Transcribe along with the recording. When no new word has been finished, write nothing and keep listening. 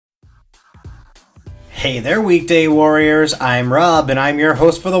Hey there, weekday warriors. I'm Rob, and I'm your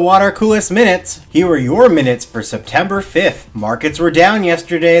host for the Water Coolest Minutes. Here are your minutes for September 5th. Markets were down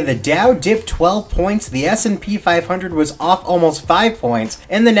yesterday. The Dow dipped 12 points, the S&P 500 was off almost 5 points,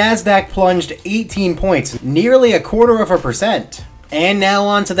 and the Nasdaq plunged 18 points, nearly 0.25%. And now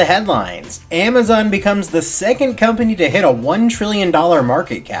on to the headlines. Amazon becomes the second company to hit a $1 trillion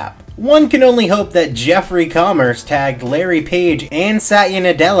market cap. One can only hope that Jeffrey Commerce tagged Larry Page and Satya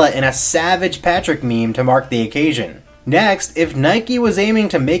Nadella in a Savage Patrick meme to mark the occasion. Next, if Nike was aiming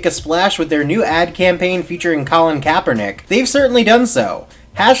to make a splash with their new ad campaign featuring Colin Kaepernick, they've certainly done so.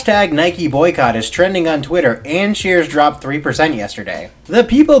 Hashtag Nike boycott is trending on Twitter, and shares dropped 3% yesterday. The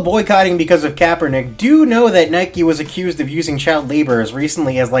people boycotting because of Kaepernick do know that Nike was accused of using child labor as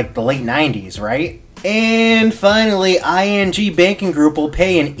recently as like the late 90s, right? And finally, ING Banking Group will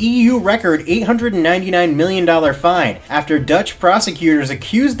pay an EU record $899 million fine after Dutch prosecutors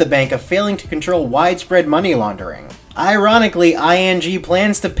accused the bank of failing to control widespread money laundering. Ironically, ING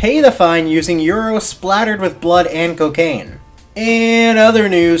plans to pay the fine using euros splattered with blood and cocaine. In other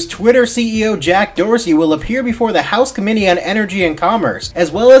news, Twitter CEO Jack Dorsey will appear before the House Committee on Energy and Commerce,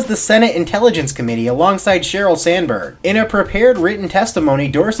 as well as the Senate Intelligence Committee alongside Sheryl Sandberg. In a prepared written testimony,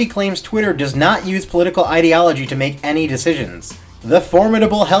 Dorsey claims Twitter does not use political ideology to make any decisions. The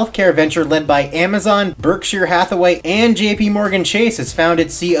formidable healthcare venture led by Amazon, Berkshire Hathaway, and JP Morgan Chase has found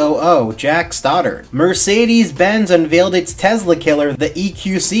its COO, Jack Stoddard. Mercedes-Benz unveiled its Tesla killer, the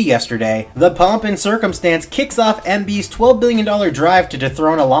EQC, yesterday. The pomp and circumstance kicks off MB's $12 billion drive to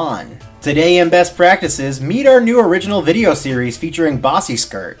dethrone Elon. Today in Best Practices, meet our new original video series featuring Bossy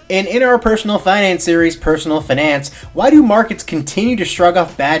Skirt. And in our personal finance series, Personal Finance, why do markets continue to shrug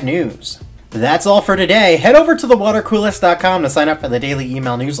off bad news? That's all for today. Head over to thewatercoolest.com to sign up for the daily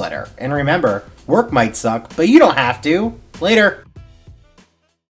email newsletter. And remember, work might suck, but you don't have to. Later.